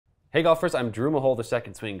Hey golfers, I'm Drew Mahowald of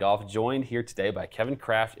Second Swing Golf, joined here today by Kevin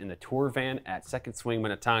Kraft in the tour van at Second Swing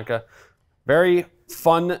Minnetonka. Very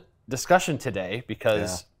fun discussion today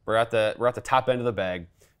because we're at the top end of the bag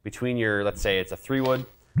between your, let's say it's a 3-wood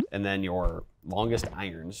and then your longest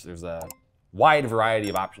irons. There's a wide variety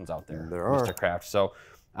of options out there, Mr. Kraft. So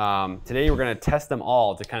today we're going to test them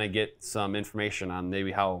all to kind of get some information on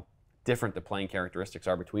maybe how different the playing characteristics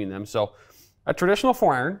are between them. So a traditional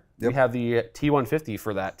 4-iron, we have the T150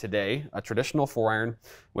 for that today, a traditional 4-iron,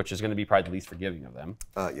 which is going to be probably the least forgiving of them.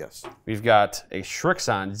 Yes. We've got a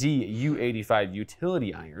Srixon ZU85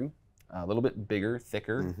 Utility Iron, a little bit bigger,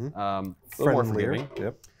 thicker, a little more forgiving.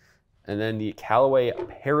 And then the Callaway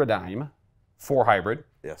Paradym 4 hybrid.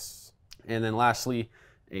 Yes. And then lastly,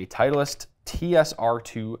 a Titleist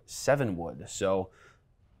TSR2 7-wood. So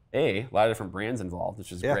a lot of different brands involved,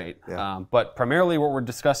 which is great. But primarily what we're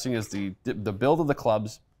discussing is the build of the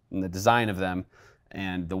clubs and the design of them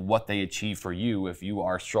and what they achieve for you if you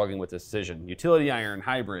are struggling with this decision. Utility iron,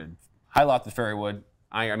 hybrid, high lofted fairway wood.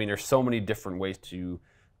 I mean, there's so many different ways to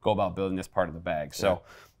go about building this part of the bag. So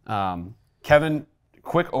Kevin,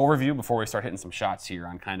 quick overview before we start hitting some shots here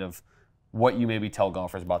on kind of what you maybe tell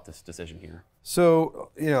golfers about this decision here.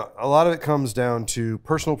 So, you know, a lot of it comes down to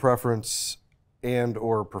personal preference and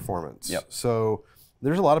or performance. So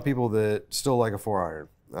there's a lot of people that still like a 4-iron.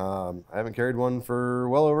 I haven't carried one for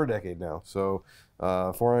well over a decade now. So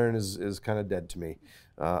 4-iron is kind of dead to me.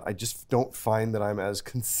 I just don't find that I'm as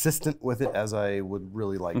consistent with it as I would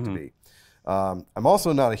really like to be. I'm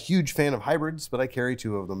also not a huge fan of hybrids, but I carry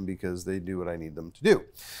 2 of them because they do what I need them to do.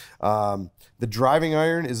 The driving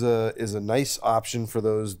iron is a nice option for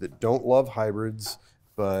those that don't love hybrids,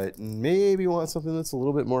 but maybe want something that's a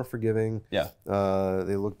little bit more forgiving.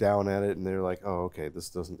 They look down at it and they're like, oh, okay,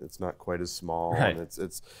 it's not quite as small, and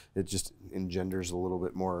it just engenders a little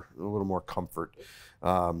more comfort.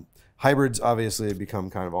 Hybrids obviously have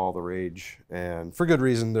become kind of all the rage, and for good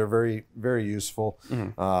reason. They're very, very useful.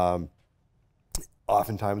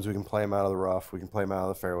 Oftentimes we can play them out of the rough, we can play them out of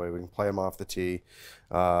the fairway, we can play them off the tee,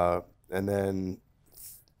 and then,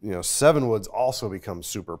 you know, 7-woods also become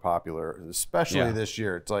super popular, especially this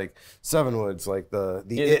year. It's like 7-woods, like the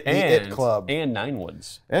it club, and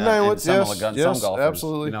 9-woods, and 9-woods. Some golfers,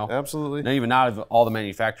 absolutely, you know, absolutely. Now, even not all the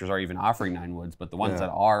manufacturers are even offering 9-woods, but the ones that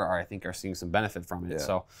are I think are seeing some benefit from it.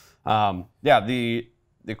 So,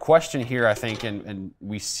 the question here, I think, and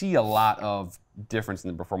we see a lot of difference in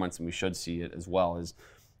the performance, and we should see it as well, is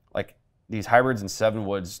like these hybrids and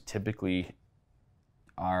 7-woods typically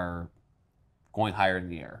are going higher in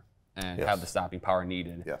the air and have the stopping power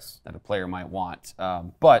needed that a player might want.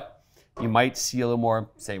 But you might see a little more,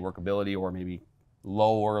 say, workability or maybe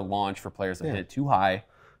lower launch for players that hit it too high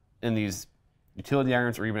in these utility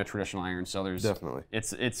irons or even a traditional iron. So there's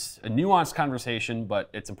it's a nuanced conversation, but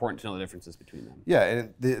it's important to know the differences between them. Yeah,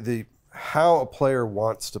 and the how a player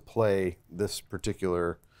wants to play this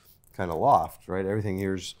particular kind of loft, right? Everything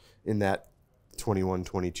here's in that 21,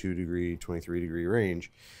 22 degree, 23 degree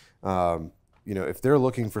range. You know, if they're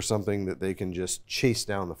looking for something that they can just chase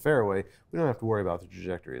down the fairway, we don't have to worry about the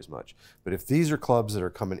trajectory as much. But if these are clubs that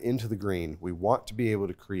are coming into the green, we want to be able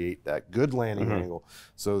to create that good landing angle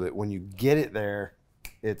so that when you get it there,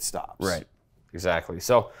 it stops. Right, exactly.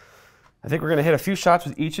 So I think we're going to hit a few shots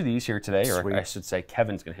with each of these here today, or I should say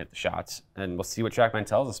Kevin's going to hit the shots, and we'll see what Trackman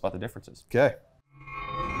tells us about the differences. Okay.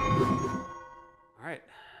 All right,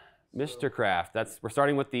 Mr. Kraft, we're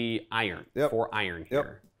starting with the iron, 4-iron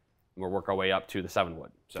here. We'll work our way up to the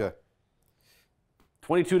 7-wood. So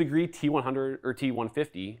 22 degree T100 or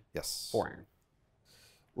T150. 4-iron.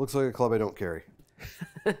 Looks like a club I don't carry.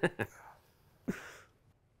 It's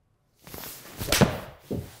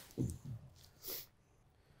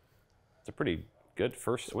a pretty good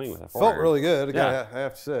first swing with a 4-iron. Felt really good, I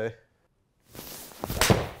have to say.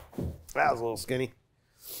 That was a little skinny.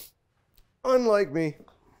 Unlike me.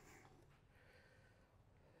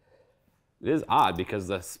 It is odd because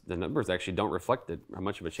the numbers actually don't reflect how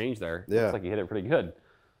much of a change there. It looks like you hit it pretty good.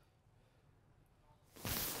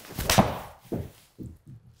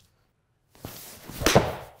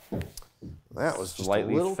 That was just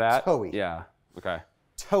slightly a little fat. Toey. Yeah. Okay.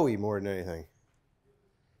 Toey more than anything.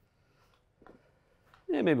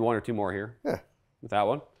 Yeah, maybe 1 or 2 more here. Yeah. With that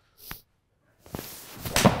one.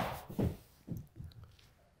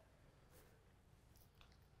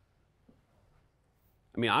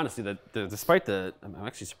 I mean, honestly, despite I'm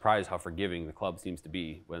actually surprised how forgiving the club seems to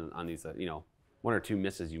be when on these, you know, 1 or 2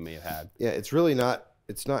 misses you may have had. Yeah, it's really not.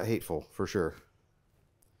 It's not hateful for sure.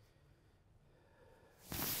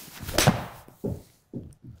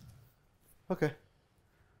 Okay.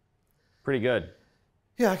 Pretty good.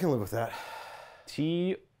 Yeah, I can live with that.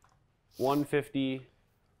 T 150.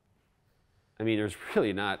 I mean, there's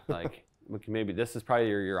really not like, maybe this is probably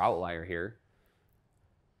your outlier here.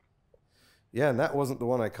 Yeah, and that wasn't the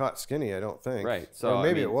one I caught skinny, I don't think. Right. So or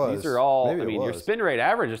maybe I mean, it was. These are all. Maybe I mean, your spin rate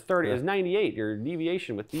average is 98. Your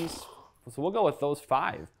deviation with these. So we'll go with those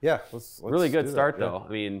 5. Yeah. Let's really good start that. though.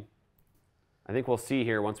 I mean, I think we'll see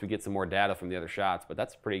here once we get some more data from the other shots, but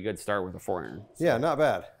that's a pretty good start with a 4-iron. So. Yeah, not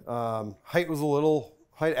bad. Height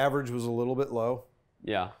average was a little bit low.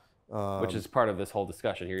 Yeah. Which is part of this whole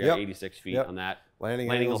discussion here. You Yep. got 86 feet Yep. on that.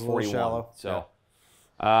 Landing angle 41. Shallow. So,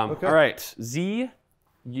 yeah. Okay. All right,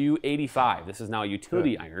 ZU85. This is now a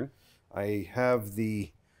utility iron. I have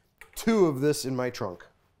the 2 of this in my trunk.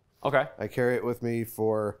 Okay. I carry it with me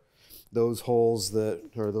for those holes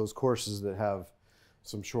or those courses that have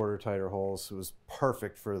some shorter, tighter holes. It was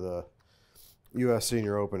perfect for the U.S.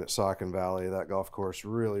 Senior Open at Saucon Valley. That golf course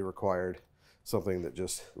really required something that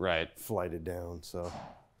just flighted down. So,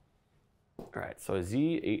 all right. So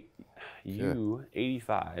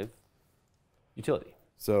ZU85 utility.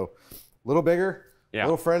 So, a little bigger. Yeah. A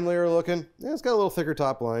little friendlier looking. Yeah, it's got a little thicker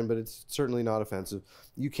top line, but it's certainly not offensive.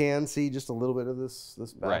 You can see just a little bit of this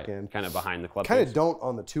back end. Kind of behind the club. Kind of don't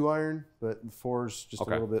on the 2-iron, but the 4's just a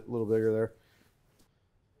little bigger there.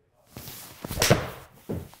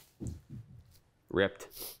 Ripped.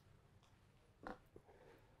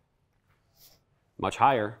 Much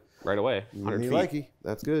higher right away. 100 feet. Likey.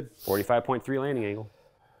 That's good. 45.3 landing angle.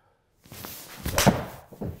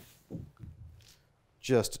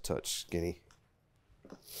 Just a touch skinny.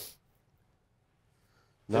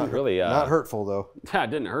 Not really. Not hurtful though. Yeah,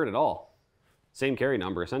 it didn't hurt at all. Same carry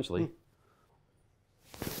number essentially.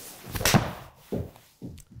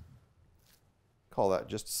 Call that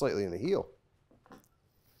just slightly in the heel.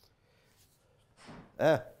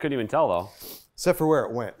 Couldn't even tell though. Except for where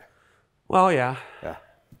it went. Well, yeah. Yeah.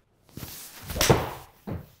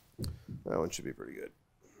 That one should be pretty good.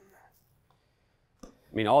 I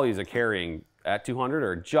mean, all these are carrying at 200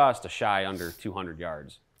 or just a shy under 200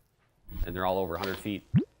 yards. And they're all over 100 feet.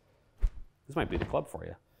 This might be the club for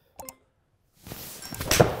you.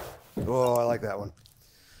 Oh, I like that one.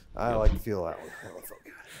 I like the feel of that one. That one felt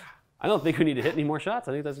good. I don't think we need to hit any more shots.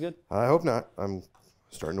 I think that's good. I hope not. I'm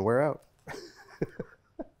starting to wear out.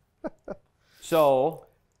 So,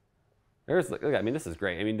 I mean, this is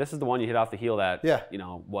great. I mean, this is the one you hit off the heel that,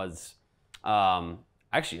 was,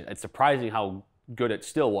 actually, it's surprising how good it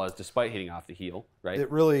still was despite hitting off the heel, right?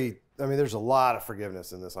 It really, I mean, there's a lot of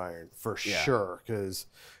forgiveness in this iron for sure, because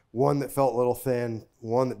one that felt a little thin,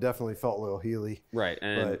 one that definitely felt a little heely. Right.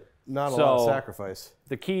 And but not a lot of sacrifice.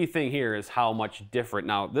 The key thing here is how much different.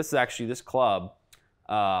 Now, this club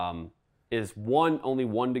is only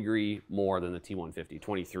 1 degree more than the T150,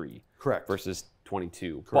 23. Correct. Versus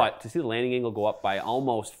 22. Correct. But to see the landing angle go up by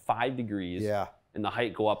almost 5 degrees and the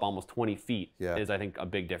height go up almost 20 feet is, I think, a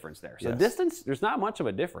big difference there. So distance, there's not much of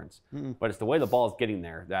a difference, but it's the way the ball is getting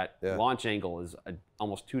there. That launch angle is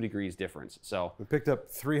almost 2 degrees difference. So we picked up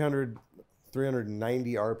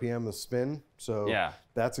 390 RPM of spin, so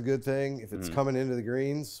that's a good thing. If it's coming into the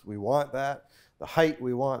greens, we want that. The height,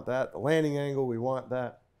 we want that. The landing angle, we want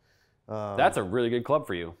that. That's a really good club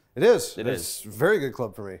for you. It is. It's a very good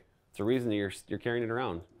club for me. It's the reason you're carrying it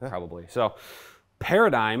around, probably. So,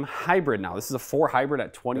 Paradym hybrid now. This is a 4 hybrid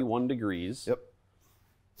at 21 degrees. Yep.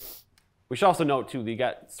 We should also note, too, that you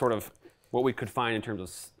got sort of what we could find in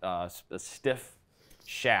terms of stiff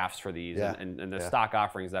shafts for these and the stock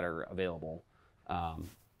offerings that are available.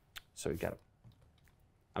 So you got,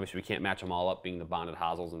 obviously we can't match them all up being the bonded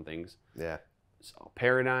hosels and things. Yeah. So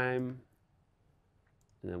Paradym,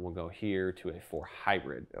 and then we'll go here to a 4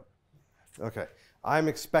 hybrid. Yep. Okay. I'm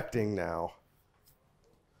expecting now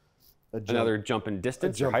another jump in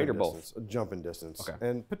distance or height or both? A jump in distance. Okay.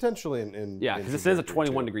 And potentially in yeah, because this is a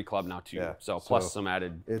 21 degree club now too. Yeah. So plus some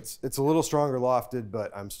added. It's a little stronger lofted,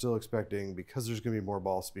 but I'm still expecting, because there's going to be more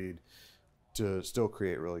ball speed, to still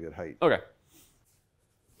create really good height. Okay.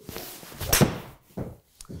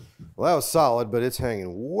 Well, that was solid, but it's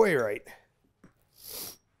hanging way right.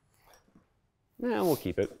 Yeah, we'll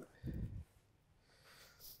keep it.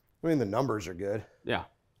 I mean, the numbers are good. Yeah.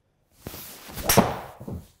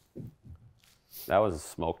 That was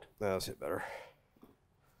smoked. That was hit better.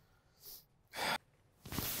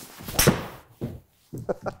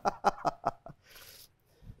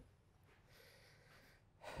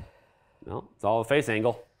 No, it's all a face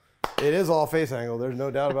angle. It is all face angle. There's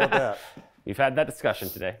no doubt about that. We've had that discussion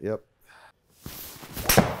today. Yep.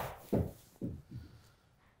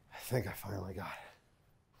 I think I finally got it.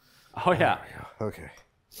 Oh, yeah. Okay.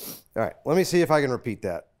 All right. Let me see if I can repeat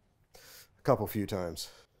that a few times.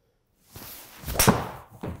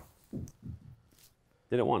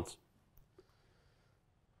 Did it once.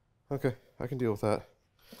 Okay, I can deal with that.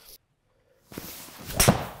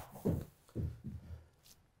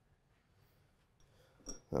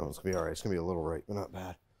 That one's gonna be all right. It's gonna be a little right, but not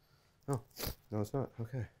bad. Oh, no, it's not.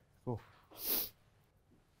 Okay, cool.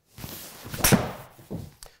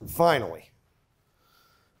 Finally.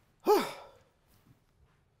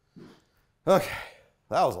 Okay,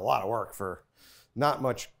 that was a lot of work for not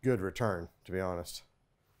much good return, to be honest.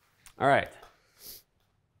 All right.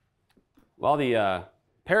 Well, the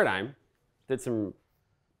Paradym did some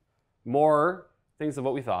more things of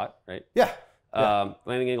what we thought, right? Yeah.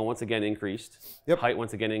 Landing angle once again increased. Yep. Height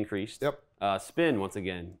once again increased. Yep. Spin once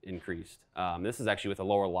again increased. This is actually with a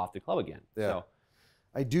lower lofted club again. Yeah. So,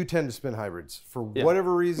 I do tend to spin hybrids for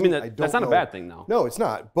whatever reason. I mean, that's not a bad thing, though. No, it's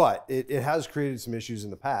not. But it has created some issues in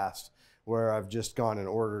the past where I've just gone and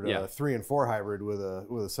ordered a 3 and 4 hybrid with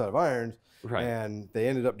a set of irons, and they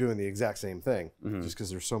ended up doing the exact same thing just because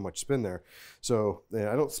there's so much spin there. So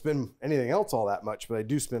I don't spin anything else all that much, but I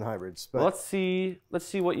do spin hybrids. But well, let's see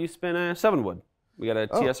what you spin a 7-wood. We got a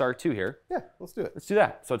TSR2 here. Yeah, let's do it. Let's do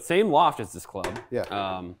that. So it's same loft as this club.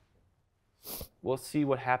 Yeah. We'll see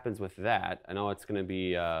what happens with that. I know it's going to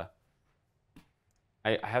be. I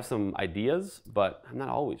have some ideas, but I'm not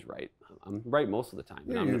always right. I'm right most of the time.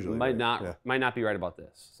 Yeah, I might not be right about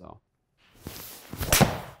this. So.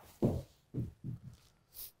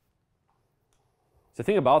 The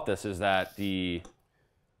thing about this is that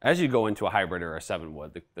as you go into a hybrid or a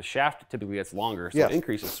 7-wood, the shaft typically gets longer, so it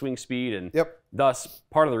increases swing speed, and thus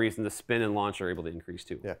part of the reason the spin and launch are able to increase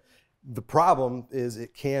too. Yeah. The problem is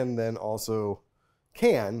it can then also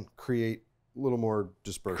create a little more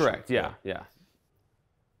dispersion. Correct. Yeah. Yeah.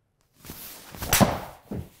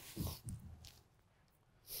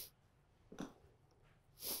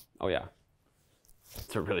 Oh yeah.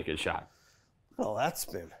 It's a really good shot. Oh, that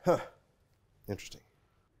spin. Huh. Interesting.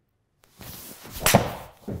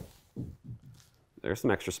 There's some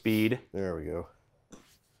extra speed. There we go.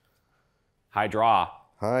 High draw.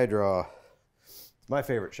 High draw. It's my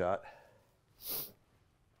favorite shot.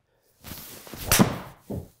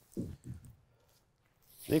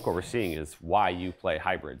 I think what we're seeing is why you play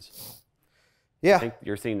hybrids. Yeah. I think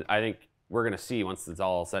we're going to see, once it's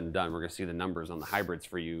all said and done, we're going to see the numbers on the hybrids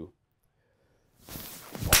for you.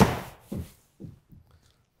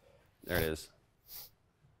 There it is.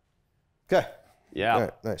 Okay. Yeah. All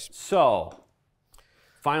right, nice. So,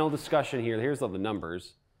 final discussion here. Here's all the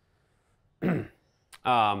numbers.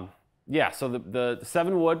 Yeah, so the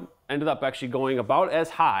 7-wood ended up actually going about as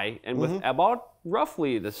high, and with about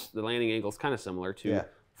roughly the landing angle is kind of similar to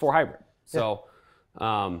 4 hybrid. So,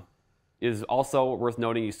 is also worth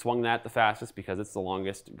noting you swung that the fastest because it's the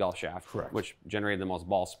longest gull shaft, which generated the most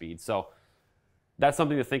ball speed. So that's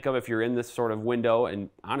something to think of if you're in this sort of window. And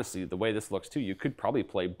honestly, the way this looks too, you could probably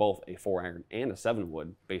play both a 4-iron and a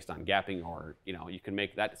 7-wood based on gapping, or you can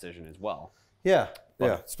make that decision as well. Yeah,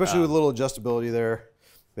 but, especially with a little adjustability there.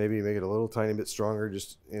 Maybe make it a little tiny bit stronger,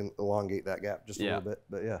 just elongate that gap just a little bit.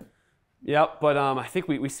 But yeah. Yeah, but I think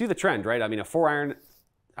we see the trend, right? I mean, a 4-iron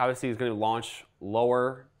obviously is going to launch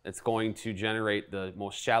lower. It's going to generate the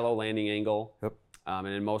most shallow landing angle. Yep. And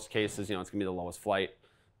in most cases, it's going to be the lowest flight.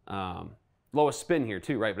 Lowest spin here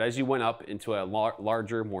too, right? But as you went up into a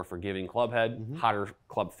larger, more forgiving club head, hotter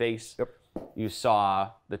club face, you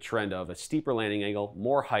saw the trend of a steeper landing angle,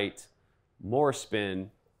 more height, more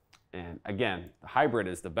spin. And again, the hybrid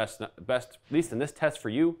is the best, at least in this test for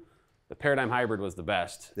you. The Paradym hybrid was the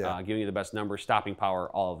best, giving you the best numbers, stopping power,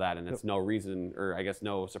 all of that. And it's no reason, or I guess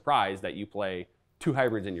no surprise, that you play 2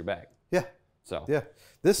 hybrids in your bag. Yeah. So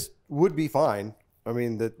this would be fine. I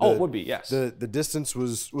mean, it would be, yes. The distance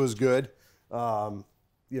was good.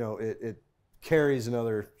 It carries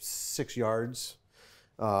another 6 yards.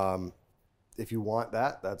 If you want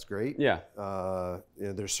that, that's great. Yeah.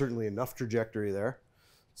 There's certainly enough trajectory there.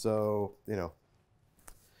 So,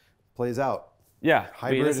 plays out. Yeah.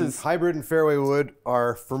 Hybrid and fairway wood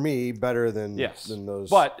are, for me, better than those.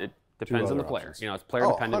 But it depends on the player. Options. It's player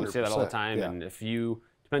dependent. We say that all the time. Yeah. And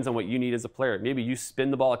depends on what you need as a player. Maybe you spin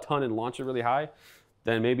the ball a ton and launch it really high.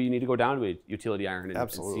 Then maybe you need to go down to a utility iron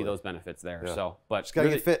and see those benefits there. Yeah. So, but just gotta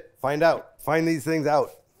get fit. Find these things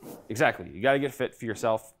out. Exactly. You got to get fit for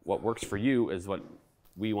yourself. What works for you is what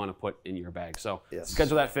we want to put in your bag. So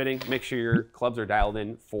schedule that fitting. Make sure your clubs are dialed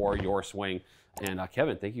in for your swing. And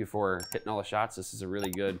Kevin, thank you for hitting all the shots. This is a really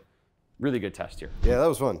good test here. Yeah, that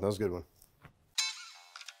was fun. That was a good one.